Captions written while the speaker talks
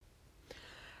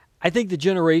I think the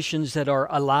generations that are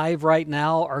alive right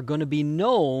now are going to be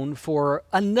known for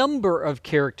a number of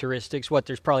characteristics.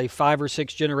 There's probably 5 or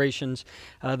 6 generations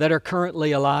that are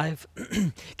currently alive.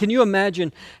 Can you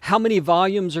imagine how many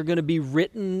volumes are going to be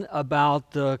written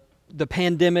about the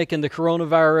pandemic and the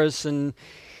coronavirus and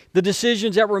the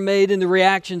decisions that were made and the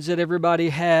reactions that everybody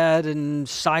had and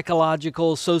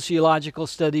psychological, sociological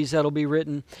studies that'll be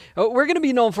written? We're going to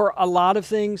be known for a lot of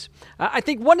things. I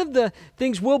think one of the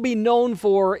things we'll be known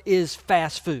for is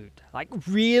fast food, like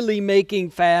really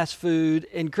making fast food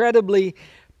incredibly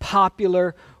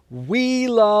popular. We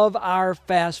love our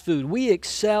fast food. We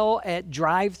excel at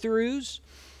drive-thrus.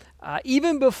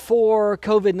 Even before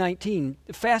COVID-19,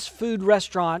 fast food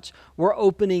restaurants were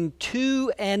opening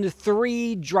 2 and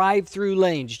 3 drive-through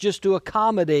lanes just to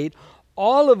accommodate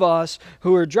all of us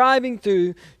who are driving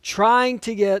through trying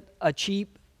to get a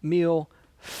cheap meal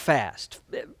fast.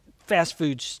 Fast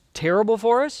food's terrible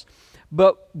for us,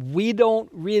 but we don't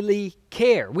really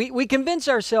care. We convince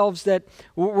ourselves that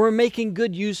we're making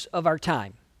good use of our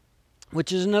time,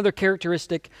 which is another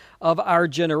characteristic of our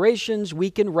generations.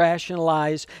 We can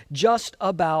rationalize just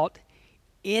about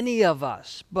any of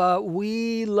us, but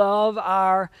we love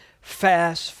our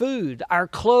fast food. Our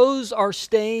clothes are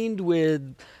stained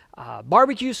with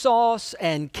barbecue sauce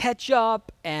and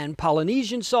ketchup and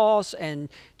Polynesian sauce and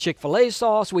Chick-fil-A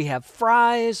sauce. We have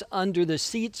fries under the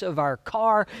seats of our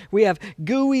car. We have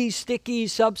gooey, sticky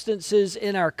substances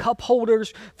in our cup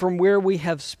holders from where we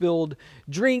have spilled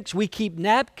drinks. We keep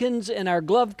napkins in our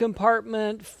glove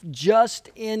compartment just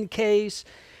in case.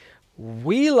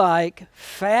 We like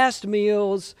fast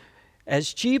meals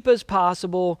as cheap as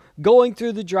possible, going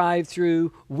through the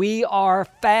drive-through. We are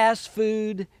fast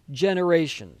food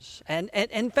generations.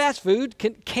 And fast food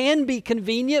can be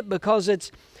convenient because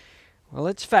it's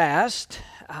fast,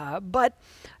 but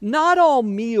not all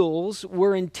meals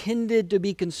were intended to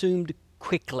be consumed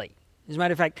quickly. As a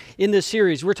matter of fact, in this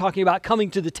series, we're talking about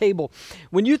coming to the table.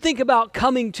 When you think about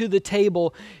coming to the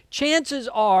table, chances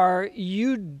are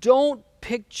you don't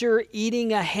picture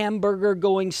eating a hamburger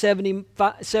going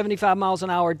 75 miles an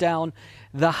hour down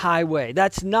the highway.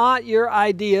 That's not your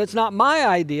idea. It's not my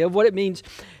idea of what it means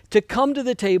to come to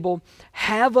the table,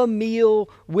 have a meal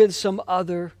with some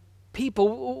other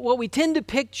people. What we tend to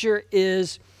picture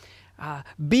is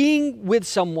being with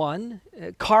someone,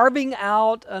 carving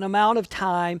out an amount of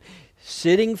time,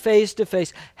 sitting face to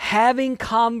face, having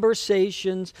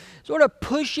conversations, sort of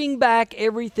pushing back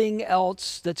everything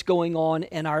else that's going on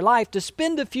in our life to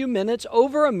spend a few minutes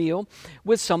over a meal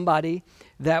with somebody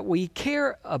that we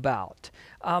care about.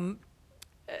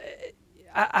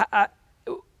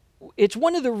 It's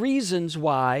one of the reasons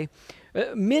why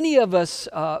many of us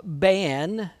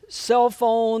ban cell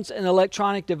phones and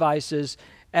electronic devices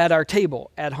at our table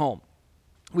at home.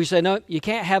 We say, no, you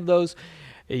can't have those.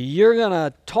 You're going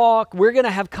to talk. We're going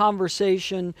to have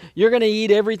conversation. You're going to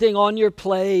eat everything on your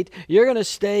plate. You're going to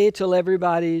stay till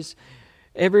everybody's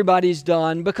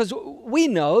done, because we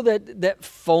know that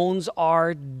phones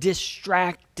are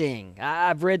distracting.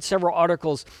 I've read several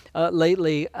articles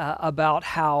lately about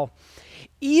how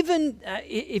even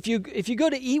if you go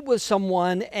to eat with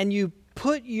someone and you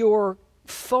put your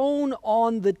phone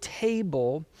on the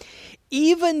table,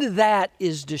 even that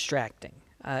is distracting.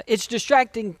 It's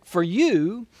distracting for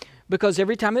you because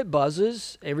every time it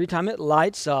buzzes, every time it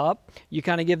lights up, you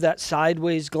kind of give that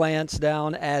sideways glance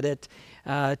down at it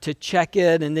to check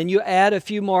it, and then you add a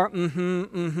few more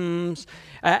mm-hms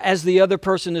as the other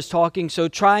person is talking, so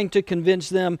trying to convince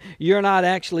them you're not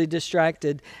actually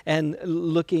distracted and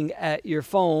looking at your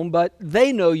phone, but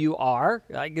they know you are.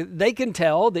 They can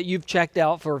tell that you've checked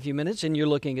out for a few minutes and you're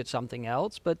looking at something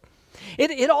else, but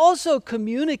it also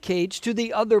communicates to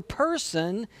the other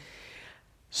person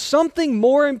something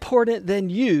more important than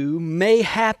you may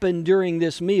happen during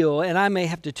this meal, and I may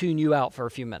have to tune you out for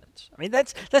a few minutes. I mean,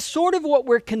 that's sort of what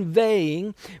we're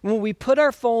conveying when we put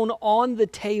our phone on the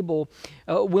table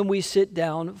when we sit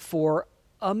down for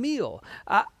a meal.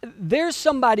 There's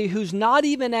somebody who's not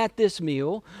even at this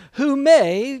meal who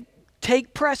may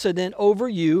take precedent over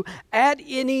you at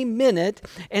any minute,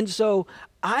 and so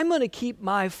I'm going to keep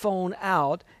my phone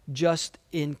out just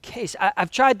in case.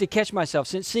 I've tried to catch myself,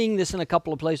 since seeing this in a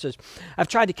couple of places, I've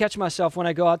tried to catch myself when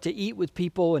I go out to eat with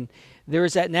people, and there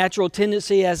is that natural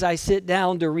tendency as I sit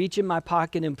down to reach in my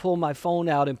pocket and pull my phone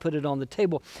out and put it on the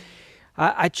table.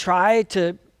 I try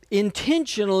to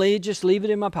intentionally just leave it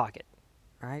in my pocket,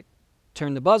 right?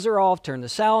 Turn the buzzer off, turn the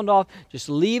sound off, just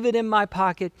leave it in my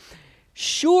pocket.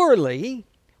 Surely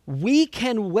we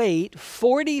can wait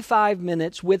 45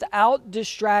 minutes without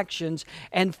distractions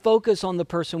and focus on the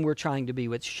person we're trying to be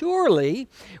with. Surely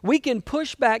we can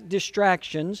push back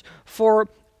distractions for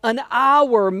an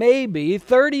hour, maybe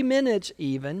 30 minutes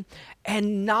even,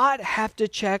 and not have to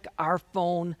check our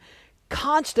phone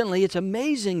constantly. It's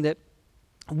amazing that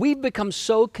we've become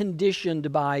so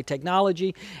conditioned by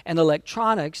technology and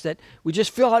electronics that we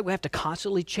just feel like we have to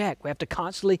constantly check. We have to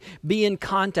constantly be in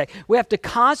contact. We have to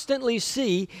constantly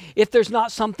see if there's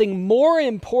not something more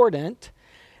important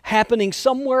happening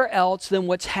somewhere else than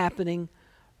what's happening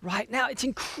right now. It's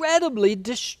incredibly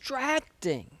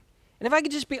distracting. And if I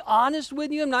could just be honest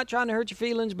with you, I'm not trying to hurt your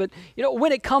feelings, but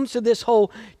when it comes to this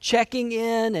whole checking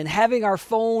in and having our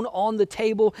phone on the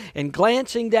table and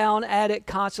glancing down at it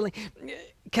constantly,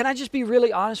 can I just be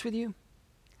really honest with you?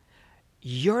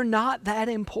 You're not that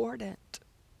important.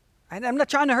 And I'm not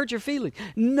trying to hurt your feelings.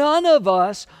 None of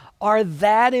us are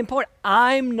that important.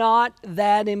 I'm not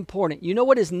that important. You know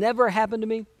what has never happened to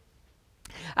me?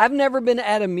 I've never been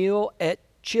at a meal at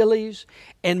Chili's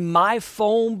and my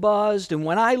phone buzzed, and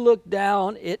when I looked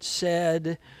down, it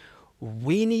said,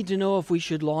 "We need to know if we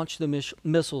should launch the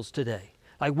missiles today.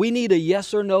 Like, we need a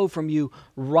yes or no from you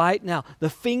right now. The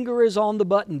finger is on the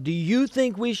button. Do you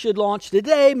think we should launch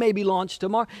today, maybe launch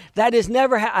tomorrow?" That is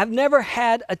never, I've never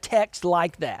had a text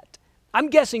like that. I'm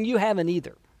guessing you haven't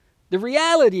either. The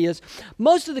reality is,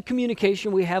 most of the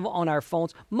communication we have on our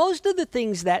phones, most of the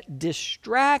things that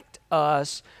distract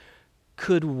us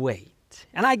could wait.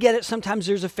 And I get it, sometimes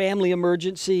there's a family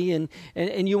emergency and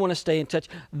you want to stay in touch.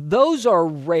 Those are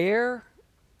rare.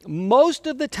 Most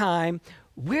of the time,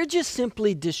 we're just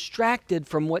simply distracted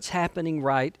from what's happening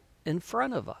right in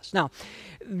front of us. Now,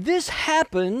 this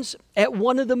happens at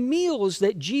one of the meals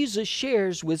that Jesus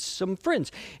shares with some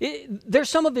friends. They're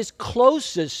some of his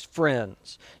closest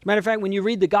friends. As a matter of fact, when you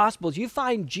read the Gospels, you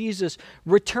find Jesus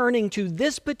returning to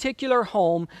this particular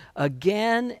home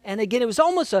again and again. It was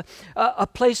almost a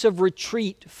place of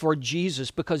retreat for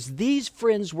Jesus because these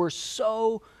friends were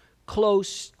so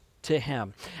close to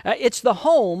him. It's the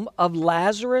home of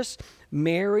Lazarus,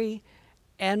 Mary,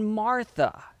 and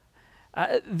Martha.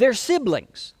 They're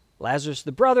siblings. Lazarus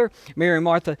the brother, Mary and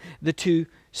Martha the two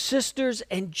sisters.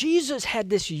 And Jesus had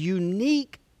this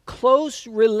unique, close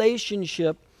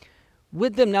relationship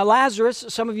with them. Now Lazarus,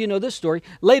 some of you know this story,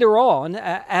 later on,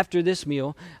 after this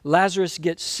meal, Lazarus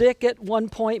gets sick at one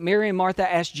point. Mary and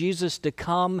Martha ask Jesus to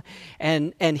come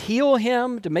and heal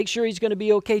him, to make sure he's going to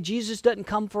be okay. Jesus doesn't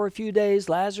come for a few days.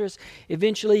 Lazarus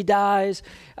eventually dies.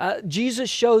 Jesus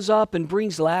shows up and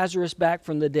brings Lazarus back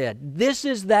from the dead. This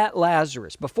is that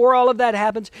Lazarus. Before all of that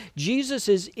happens, Jesus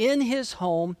is in his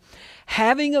home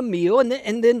having a meal, and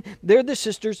then they're the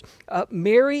sisters,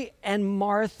 Mary and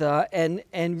Martha,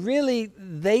 and really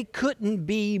they couldn't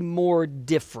be more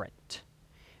different.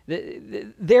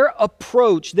 Their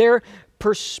approach, their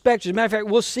perspective. As a matter of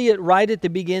fact, we'll see it right at the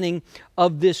beginning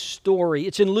of this story.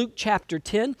 It's in Luke chapter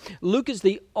 10. Luke is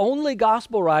the only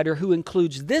gospel writer who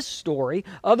includes this story.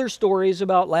 Other stories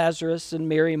about Lazarus and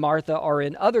Mary and Martha are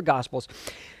in other gospels.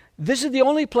 This is the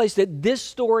only place that this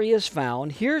story is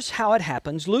found. Here's how it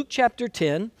happens. Luke chapter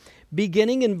 10,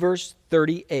 beginning in verse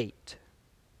 38.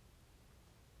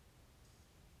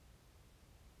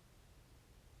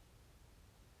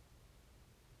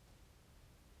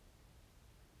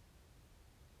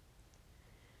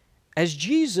 As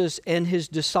Jesus and his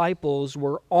disciples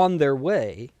were on their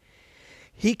way,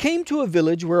 he came to a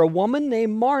village where a woman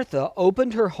named Martha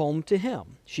opened her home to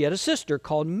him. She had a sister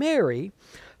called Mary,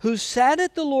 who sat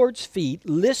at the Lord's feet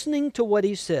listening to what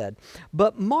he said.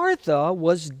 But Martha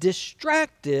was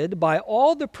distracted by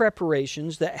all the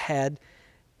preparations that had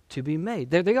to be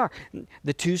made. There they are,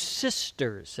 the two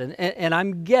sisters. And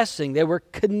I'm guessing they were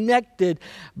connected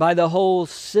by the whole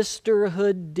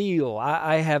sisterhood deal.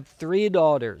 I have 3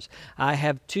 daughters. I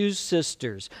have 2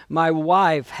 sisters. My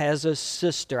wife has a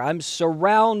sister. I'm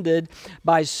surrounded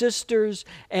by sisters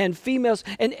and females.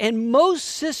 And most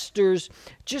sisters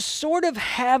just sort of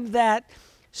have that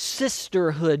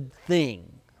sisterhood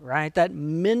thing, right? That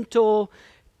mental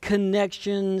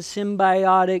connection,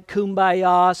 symbiotic,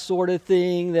 kumbaya sort of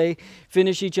thing. They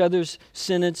finish each other's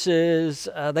sentences.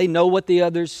 They know what the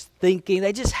other's thinking.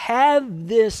 They just have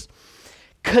this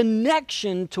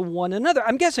connection to one another.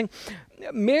 I'm guessing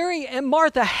Mary and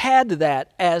Martha had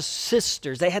that as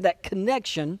sisters. They had that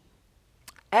connection.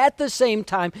 At the same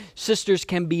time, sisters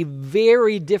can be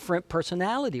very different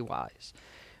personality-wise.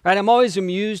 Right? I'm always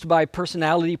amused by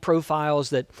personality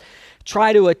profiles that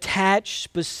try to attach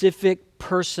specific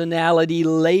personality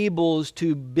labels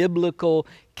to biblical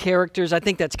characters. I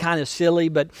think that's kind of silly,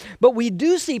 but we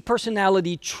do see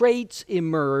personality traits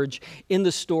emerge in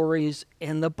the stories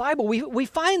in the Bible. We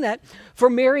find that for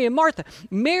Mary and Martha.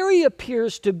 Mary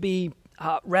appears to be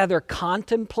rather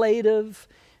contemplative,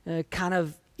 kind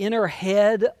of in her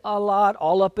head a lot,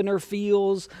 all up in her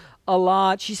feels a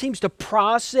lot. She seems to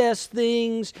process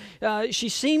things. She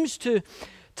seems to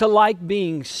like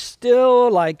being still,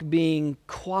 like being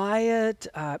quiet.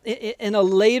 In a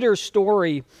later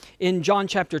story in John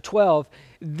chapter 12,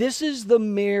 this is the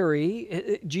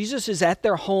Mary. Jesus is at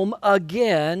their home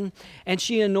again, and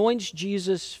she anoints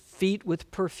Jesus' feet with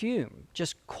perfume.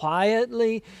 Just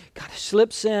quietly, kind of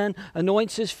slips in,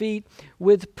 anoints his feet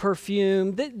with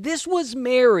perfume. This was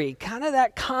Mary, kind of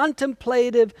that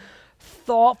contemplative,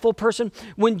 thoughtful person.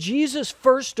 When Jesus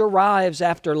first arrives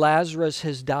after Lazarus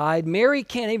has died, Mary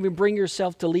can't even bring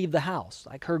herself to leave the house.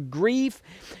 Like, her grief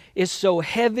is so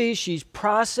heavy. She's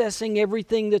processing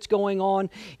everything that's going on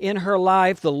in her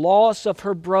life, the loss of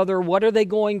her brother. What are they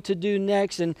going to do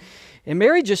next? And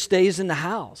Mary just stays in the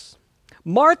house.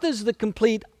 Martha's the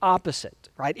complete opposite,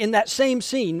 right? In that same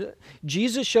scene,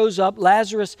 Jesus shows up,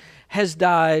 Lazarus has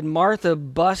died. Martha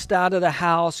busts out of the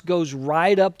house, goes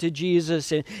right up to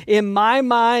Jesus. And in my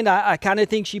mind, I kind of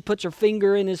think she puts her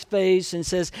finger in his face and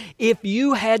says, if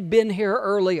you had been here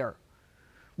earlier,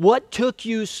 what took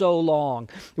you so long?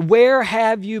 Where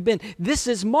have you been? This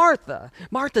is Martha.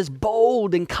 Martha's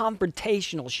bold and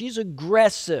confrontational. She's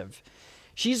aggressive.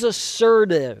 She's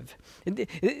assertive.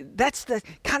 That's the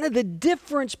kind of the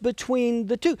difference between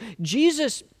the two.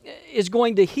 Jesus is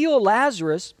going to heal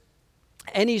Lazarus,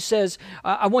 and he says,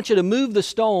 I want you to move the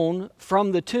stone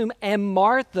from the tomb. And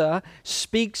Martha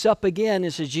speaks up again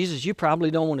and says, Jesus, you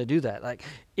probably don't want to do that. Like,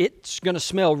 it's going to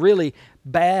smell really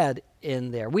bad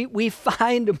in there. We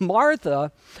find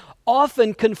Martha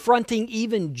often confronting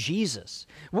even Jesus.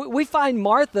 We find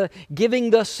Martha giving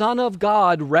the Son of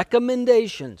God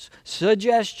recommendations,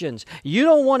 suggestions. You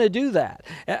don't want to do that.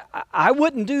 I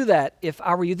wouldn't do that if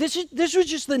I were you. This was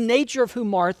just the nature of who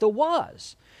Martha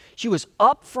was. She was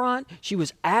upfront. She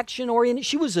was action-oriented.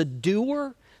 She was a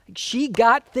doer. She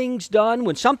got things done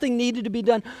when something needed to be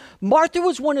done. Martha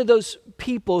was one of those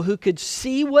people who could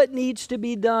see what needs to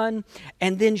be done,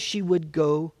 and then she would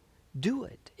go do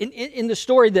it. In the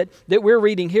story that we're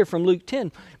reading here from Luke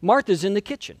 10, Martha's in the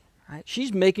kitchen. Right?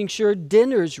 She's making sure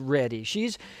dinner's ready.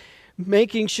 She's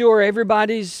making sure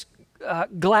everybody's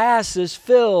glass is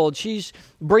filled. She's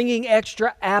bringing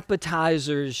extra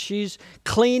appetizers. She's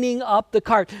cleaning up the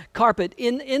carpet.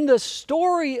 In the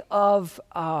story of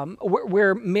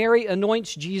where Mary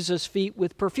anoints Jesus' feet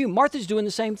with perfume, Martha's doing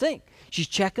the same thing. She's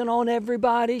checking on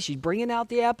everybody. She's bringing out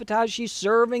the appetizers. She's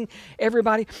serving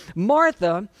everybody.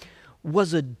 Martha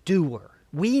was a doer.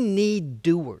 We need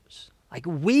doers. Like,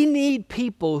 we need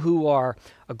people who are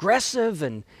aggressive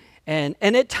and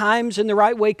at times in the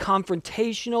right way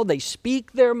confrontational. They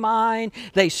speak their mind.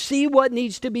 They see what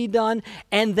needs to be done,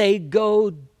 and they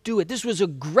go do it. This was a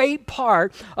great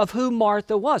part of who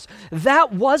Martha was.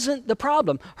 That wasn't the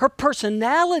problem. Her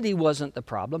personality wasn't the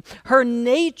problem. Her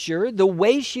nature, the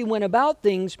way she went about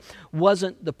things,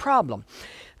 wasn't the problem.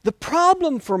 The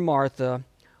problem for Martha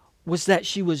was that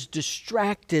she was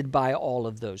distracted by all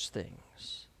of those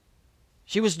things.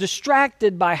 She was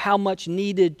distracted by how much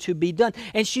needed to be done,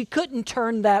 and she couldn't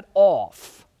turn that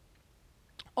off.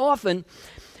 Often,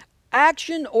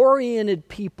 action-oriented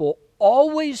people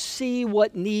always see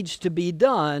what needs to be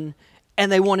done,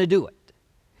 and they want to do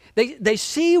it. They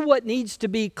see what needs to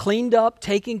be cleaned up,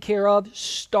 taken care of,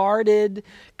 started,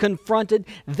 confronted.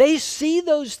 They see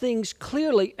those things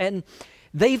clearly, and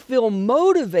they feel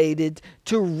motivated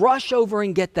to rush over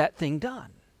and get that thing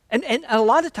done. And a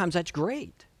lot of times that's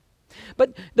great.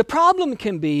 But the problem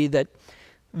can be that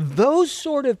those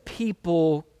sort of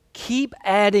people keep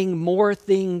adding more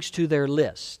things to their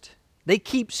list. They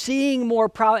keep seeing more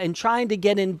problems and trying to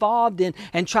get involved in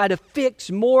and try to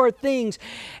fix more things.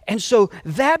 And so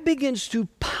that begins to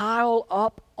pile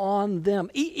up on them,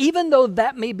 even though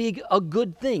that may be a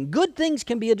good thing. Good things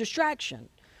can be a distraction.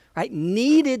 Right?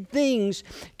 Needed things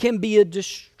can be a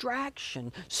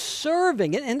distraction.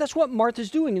 Serving, and that's what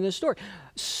Martha's doing in this story.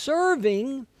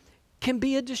 Serving can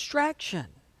be a distraction.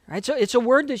 Right? So it's a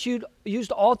word that's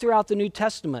used all throughout the New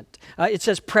Testament. It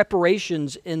says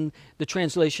preparations in the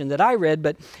translation that I read,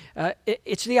 but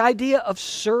it's the idea of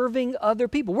serving other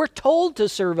people. We're told to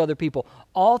serve other people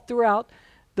all throughout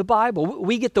the Bible.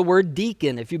 We get the word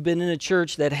deacon. If you've been in a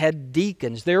church that had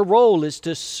deacons, their role is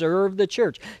to serve the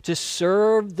church, to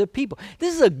serve the people.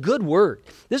 This is a good word.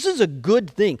 This is a good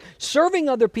thing. Serving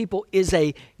other people is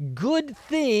a good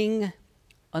thing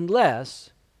unless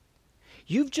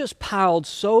you've just piled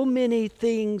so many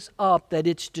things up that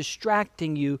it's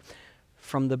distracting you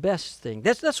from the best thing.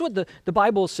 That's what the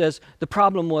Bible says the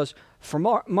problem was for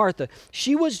Martha.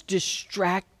 She was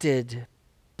distracted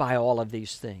by all of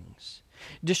these things.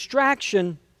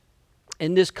 Distraction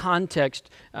In this context,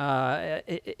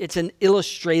 it's an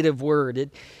illustrative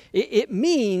word. It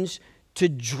means to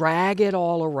drag it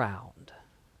all around,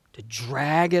 to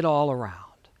drag it all around,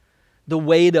 the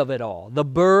weight of it all, the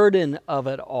burden of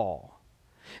it all,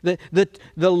 the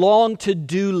long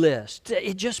to-do list.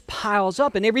 It just piles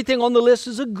up, and everything on the list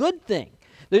is a good thing.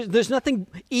 There's nothing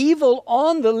evil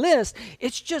on the list.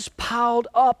 It's just piled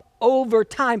up over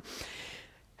time.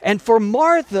 And for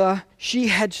Martha, she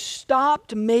had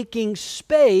stopped making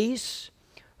space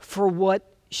for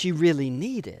what she really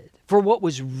needed, for what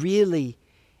was really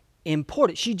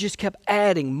important. She just kept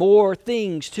adding more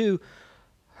things to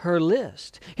her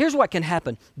list. Here's what can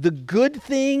happen. The good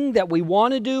thing that we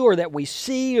want to do or that we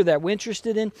see or that we're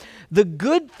interested in, the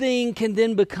good thing can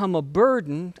then become a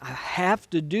burden. I have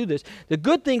to do this. The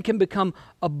good thing can become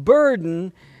a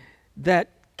burden that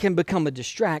can become a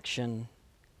distraction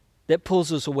that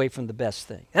pulls us away from the best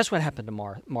thing. That's what happened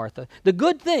to Martha. The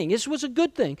good thing, this was a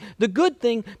good thing. The good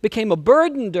thing became a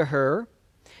burden to her,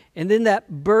 and then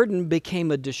that burden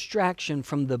became a distraction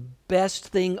from the best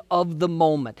thing of the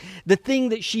moment, the thing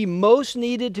that she most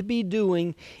needed to be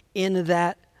doing in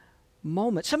that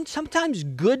moment. Sometimes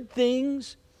good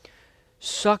things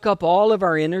suck up all of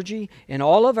our energy and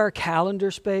all of our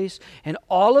calendar space and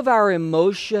all of our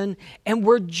emotion, and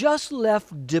we're just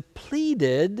left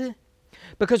depleted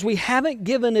because we haven't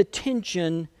given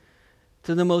attention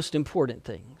to the most important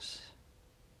things.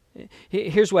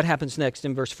 Here's what happens next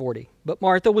in verse 40. But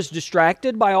Martha was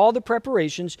distracted by all the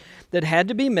preparations that had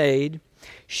to be made.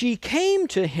 She came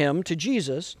to him, to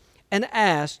Jesus, and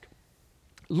asked,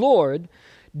 Lord,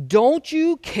 don't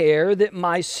you care that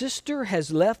my sister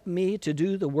has left me to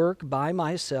do the work by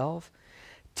myself?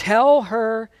 Tell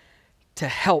her to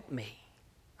help me.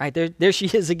 Right, there she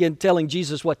is again telling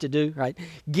Jesus what to do, right?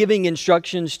 Giving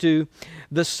instructions to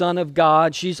the Son of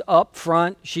God. She's up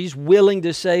front. She's willing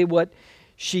to say what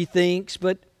she thinks.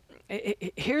 But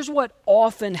here's what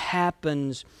often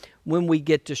happens when we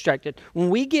get distracted.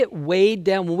 When we get weighed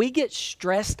down, when we get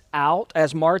stressed out,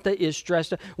 as Martha is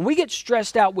stressed out, when we get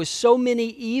stressed out with so many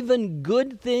even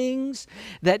good things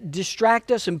that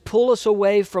distract us and pull us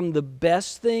away from the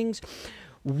best things,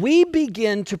 we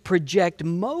begin to project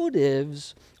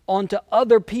motives onto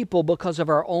other people because of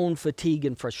our own fatigue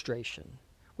and frustration.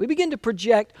 We begin to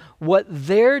project what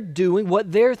they're doing,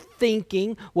 what they're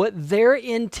thinking, what they're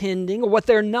intending, or what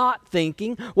they're not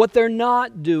thinking, what they're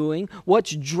not doing,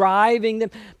 what's driving them.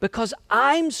 Because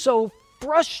I'm so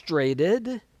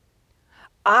frustrated,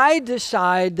 I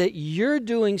decide that you're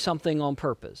doing something on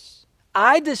purpose.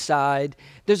 I decide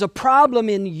there's a problem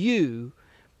in you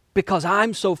because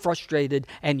I'm so frustrated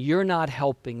and you're not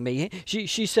helping me.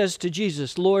 She says to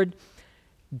Jesus, Lord,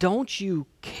 don't you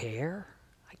care?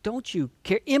 Don't you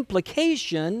care?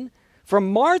 Implication,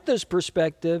 from Martha's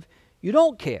perspective, you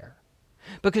don't care.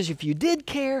 Because if you did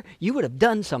care, you would have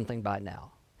done something by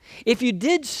now. If you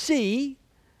did see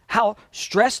how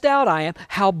stressed out I am,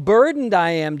 how burdened I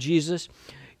am, Jesus,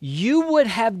 you would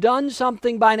have done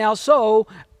something by now. So,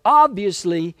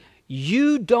 obviously,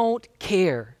 you don't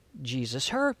care, Jesus.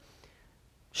 Her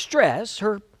stress,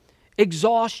 her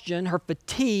exhaustion, her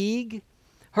fatigue,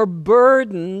 her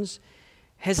burdens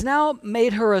has now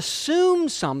made her assume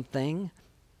something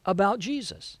about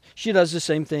Jesus. She does the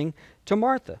same thing to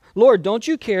Martha. Lord, don't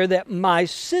you care that my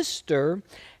sister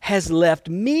has left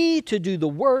me to do the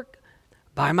work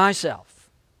by myself?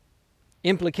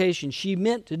 Implication, she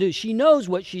meant to do. She knows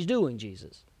what she's doing,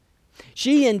 Jesus.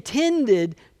 She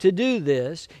intended to do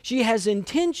this. She has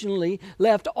intentionally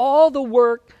left all the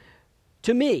work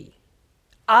to me.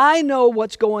 I know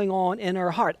what's going on in her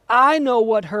heart. I know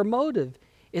what her motive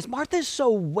is. Martha's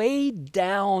so weighed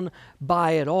down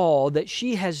by it all that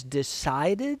she has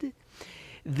decided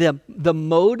the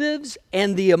motives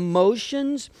and the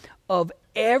emotions of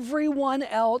everyone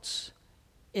else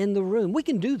in the room. We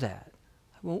can do that.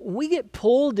 When we get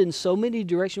pulled in so many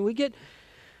directions, we get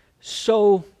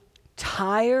so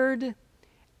tired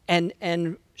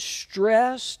and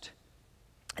stressed,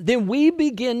 then we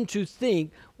begin to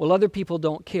think, well, other people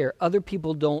don't care. Other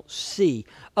people don't see.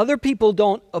 Other people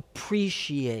don't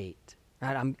appreciate.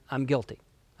 Right? I'm guilty.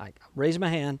 I raise my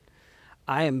hand.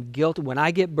 I am guilty. When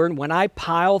I get burned, when I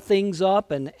pile things up,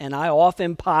 and I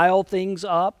often pile things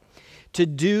up,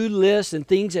 to-do lists and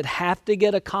things that have to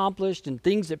get accomplished and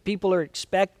things that people are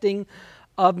expecting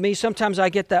of me. Sometimes I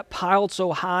get that piled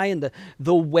so high and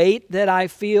the weight that I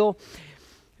feel.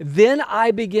 Then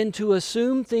I begin to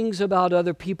assume things about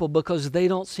other people because they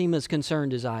don't seem as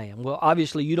concerned as I am. Well,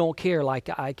 obviously you don't care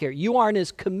like I care. You aren't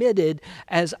as committed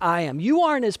as I am. You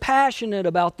aren't as passionate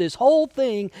about this whole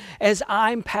thing as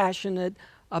I'm passionate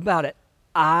about it.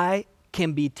 I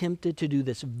can be tempted to do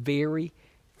this very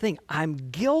thing.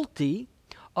 I'm guilty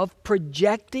of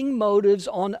projecting motives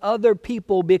on other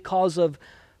people because of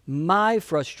my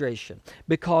frustration,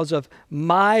 because of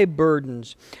my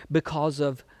burdens, because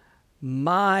of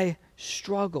my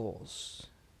struggles.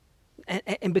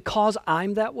 And because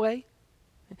I'm that way,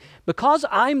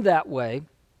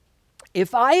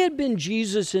 if I had been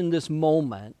Jesus in this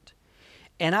moment,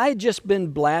 and I had just been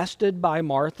blasted by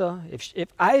Martha, if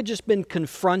I had just been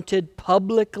confronted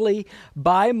publicly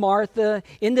by Martha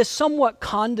in this somewhat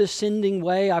condescending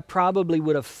way, I probably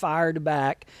would have fired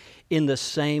back in the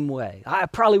same way. I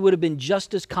probably would have been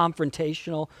just as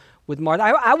confrontational with Martha.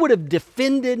 I would have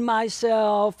defended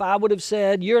myself. I would have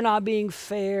said, "You're not being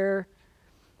fair."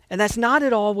 And that's not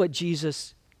at all what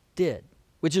Jesus did,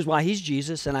 which is why he's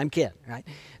Jesus and I'm Ken, right?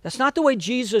 That's not the way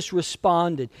Jesus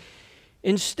responded.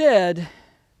 Instead,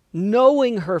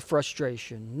 knowing her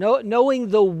frustration, knowing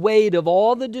the weight of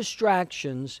all the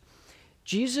distractions,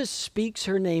 Jesus speaks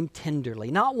her name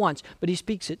tenderly, not once, but he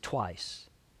speaks it twice.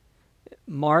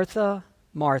 "Martha,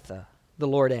 Martha," the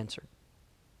Lord answered,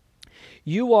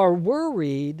 "you are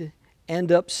worried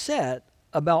and upset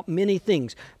about many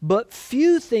things, but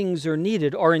few things are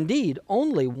needed, or indeed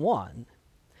only one.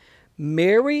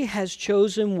 Mary has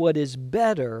chosen what is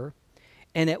better,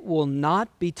 and it will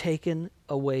not be taken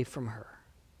away from her."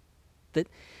 That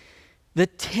the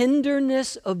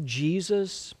tenderness of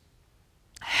Jesus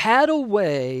had a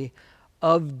way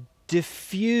of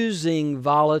diffusing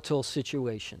volatile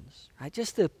situations, right?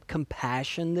 Just the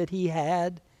compassion that he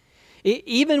had.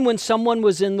 Even when someone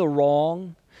was in the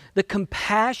wrong, the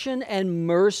compassion and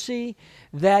mercy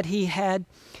that he had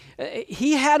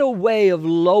a way of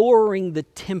lowering the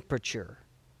temperature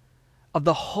of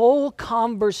the whole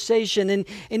conversation.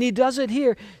 And he does it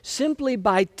here simply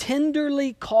by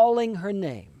tenderly calling her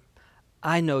name.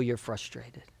 "I know you're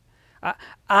frustrated.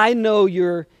 I know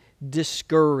you're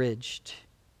discouraged."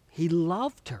 He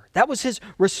loved her. That was his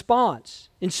response.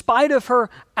 In spite of her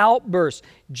outburst,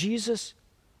 Jesus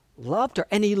loved her.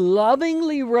 And he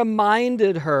lovingly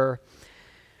reminded her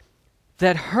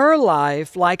that her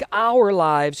life, like our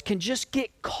lives, can just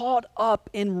get caught up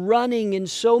in running in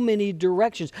so many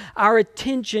directions. Our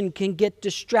attention can get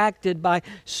distracted by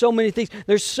so many things.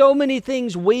 There's so many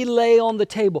things we lay on the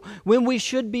table when we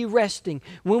should be resting,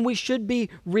 when we should be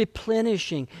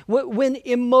replenishing, when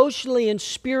emotionally and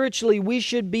spiritually we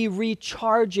should be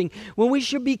recharging, when we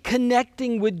should be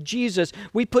connecting with Jesus.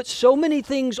 We put so many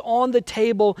things on the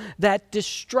table that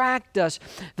distract us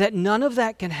that none of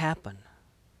that can happen.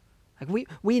 Like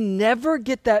we never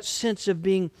get that sense of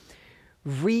being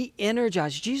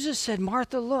re-energized. Jesus said,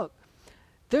 "Martha, look,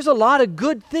 there's a lot of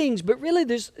good things, but really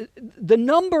the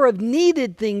number of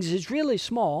needed things is really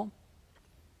small.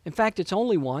 In fact, it's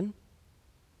only one.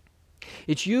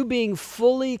 It's you being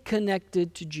fully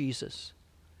connected to Jesus.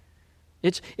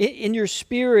 It's in your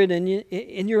spirit and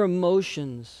in your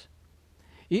emotions.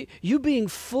 You being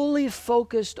fully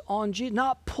focused on Jesus,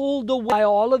 not pulled away by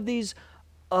all of these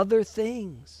other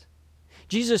things."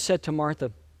 Jesus said to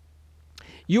Martha,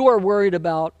 "You are worried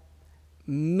about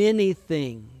many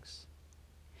things."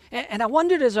 And I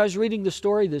wondered as I was reading the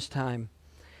story this time,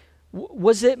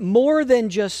 was it more than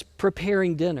just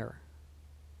preparing dinner?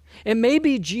 And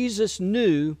maybe Jesus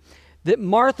knew that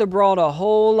Martha brought a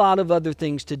whole lot of other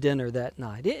things to dinner that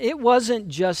night. It wasn't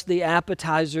just the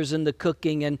appetizers and the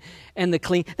cooking and the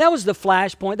clean. That was the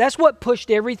flashpoint. That's what pushed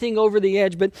everything over the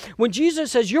edge. But when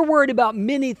Jesus says, "You're worried about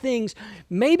many things,"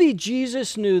 maybe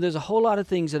Jesus knew there's a whole lot of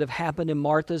things that have happened in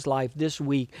Martha's life this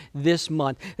week, this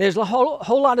month. There's a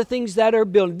whole lot of things that are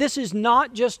building. This is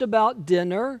not just about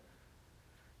dinner.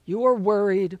 You are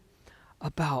worried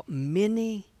about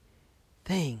many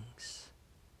things.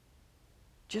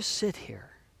 Just sit here.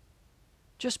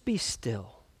 Just be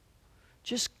still.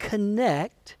 Just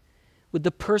connect with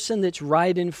the person that's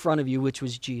right in front of you, which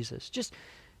was Jesus.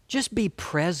 Just be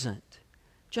present.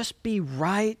 Just be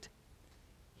right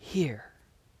here.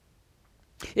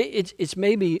 It's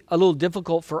maybe a little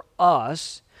difficult for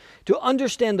us to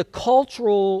understand the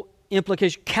cultural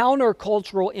implications,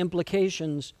 countercultural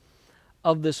implications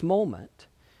of this moment.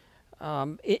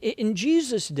 In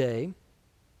Jesus' day,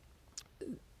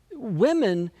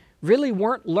 women really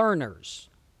weren't learners.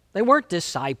 They weren't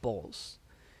disciples.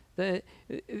 They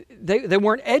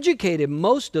weren't educated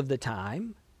most of the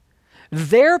time.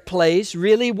 Their place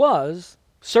really was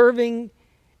serving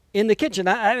in the kitchen.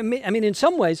 I mean, in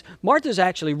some ways, Martha's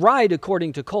actually right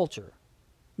according to culture.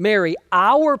 Mary,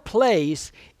 our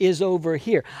place is over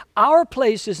here. Our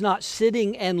place is not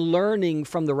sitting and learning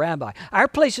from the rabbi. Our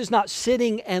place is not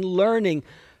sitting and learning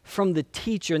from the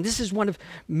teacher. And this is one of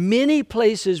many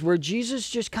places where Jesus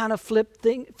just kind of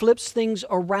flips things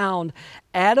around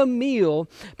at a meal,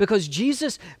 because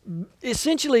Jesus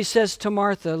essentially says to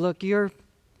Martha, look, your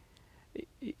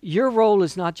role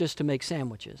is not just to make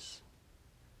sandwiches.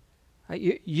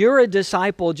 You're a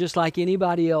disciple just like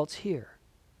anybody else here.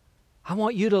 I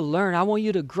want you to learn. I want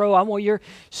you to grow. I want your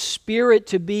spirit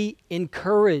to be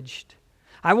encouraged.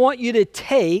 I want you to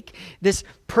take this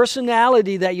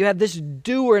personality that you have, this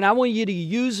doer, and I want you to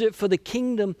use it for the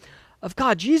kingdom of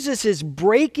God. Jesus is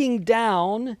breaking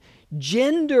down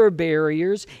gender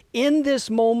barriers in this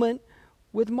moment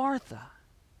with Martha.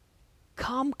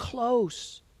 Come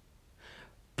close.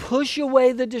 Push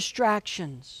away the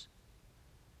distractions.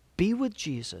 Be with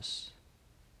Jesus.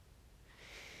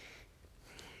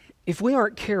 If we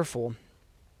aren't careful,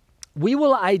 we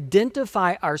will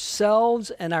identify ourselves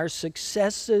and our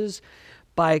successes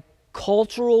by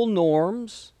cultural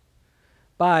norms,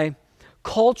 by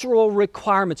cultural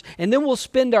requirements, and then we'll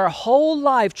spend our whole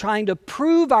life trying to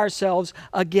prove ourselves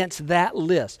against that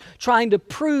list, trying to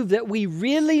prove that we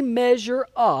really measure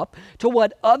up to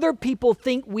what other people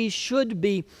think we should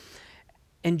be.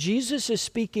 And Jesus is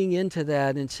speaking into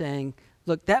that and saying,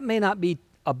 look, that may not be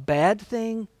a bad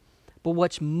thing, but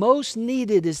what's most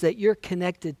needed is that you're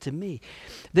connected to me.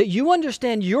 That you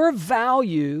understand your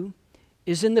value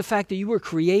is in the fact that you were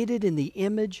created in the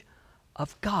image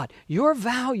of God. Your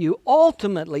value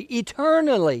ultimately,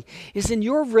 eternally, is in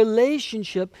your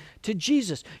relationship to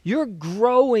Jesus. Your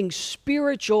growing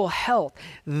spiritual health.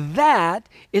 That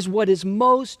is what is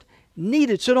most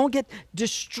needed. So don't get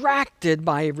distracted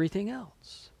by everything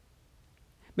else.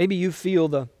 Maybe you feel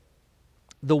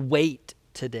the weight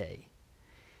today.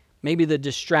 Maybe the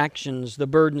distractions, the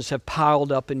burdens have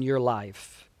piled up in your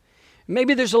life.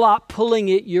 Maybe there's a lot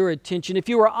pulling at your attention. If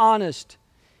you were honest,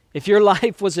 if your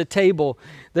life was a table,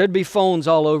 there'd be phones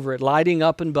all over it, lighting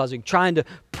up and buzzing, trying to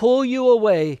pull you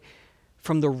away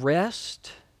from the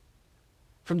rest,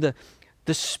 from the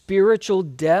spiritual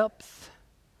depth,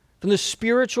 from the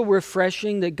spiritual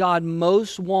refreshing that God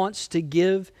most wants to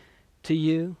give to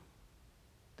you.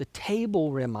 The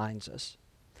table reminds us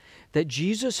that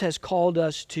Jesus has called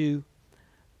us to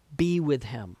be with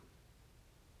Him,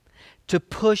 to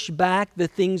push back the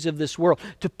things of this world,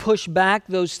 to push back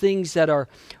those things that are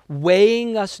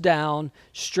weighing us down,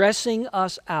 stressing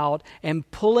us out, and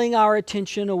pulling our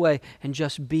attention away, and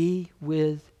just be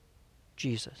with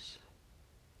Jesus.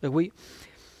 Look,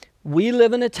 we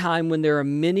live in a time when there are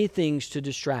many things to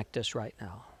distract us right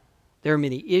now. There are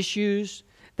many issues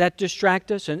that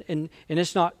distract us, and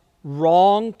it's not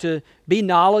wrong to be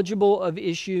knowledgeable of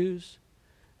issues.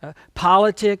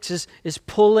 Politics is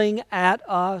pulling at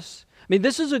us. I mean,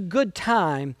 this is a good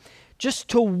time just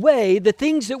to weigh the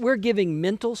things that we're giving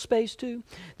mental space to,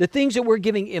 the things that we're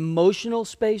giving emotional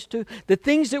space to, the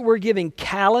things that we're giving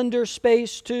calendar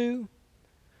space to.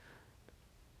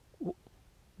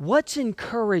 What's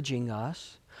encouraging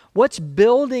us? What's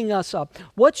building us up?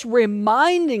 What's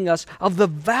reminding us of the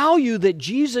value that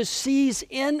Jesus sees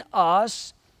in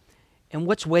us? And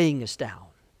what's weighing us down?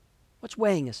 What's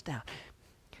weighing us down?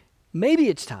 Maybe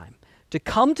it's time to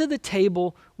come to the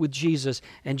table with Jesus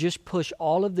and just push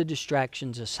all of the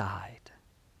distractions aside.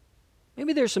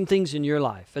 Maybe there's some things in your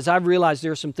life, as I've realized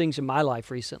there are some things in my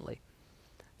life recently.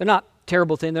 They're not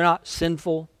terrible things. They're not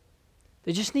sinful.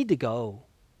 They just need to go.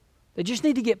 They just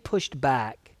need to get pushed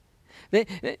back.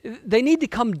 They need to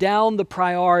come down the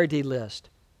priority list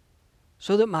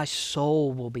so that my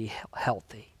soul will be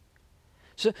healthy.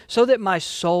 So that my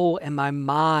soul and my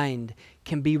mind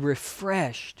can be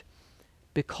refreshed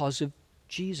because of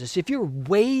Jesus. If you're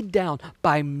weighed down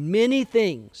by many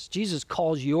things, Jesus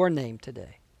calls your name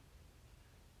today.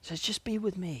 He says, just be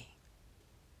with me.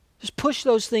 Just push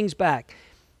those things back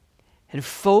and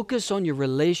focus on your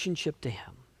relationship to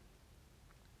Him.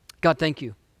 God, thank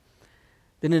you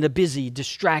that in a busy,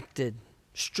 distracted,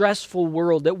 stressful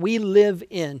world that we live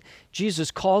in, Jesus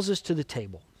calls us to the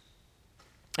table.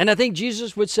 And I think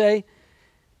Jesus would say,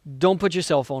 don't put your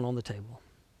cell phone on the table.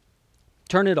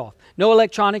 Turn it off. No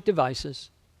electronic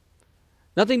devices.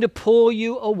 Nothing to pull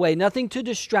you away. Nothing to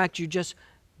distract you. Just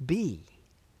be.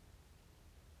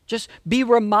 Just be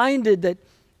reminded that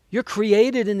you're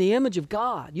created in the image of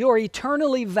God. You are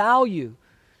eternally valuable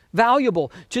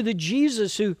to the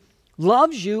Jesus who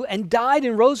loves you and died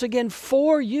and rose again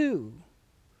for you.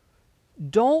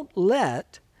 Don't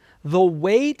let the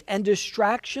weight and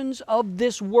distractions of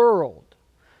this world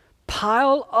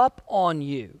pile up on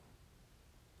you.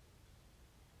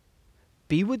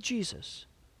 Be with Jesus.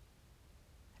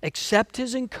 Accept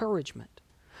His encouragement.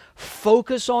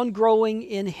 Focus on growing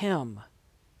in Him.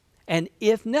 And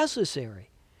if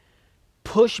necessary,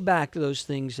 push back those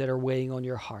things that are weighing on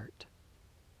your heart.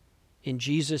 In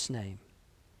Jesus' name,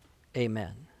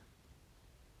 amen.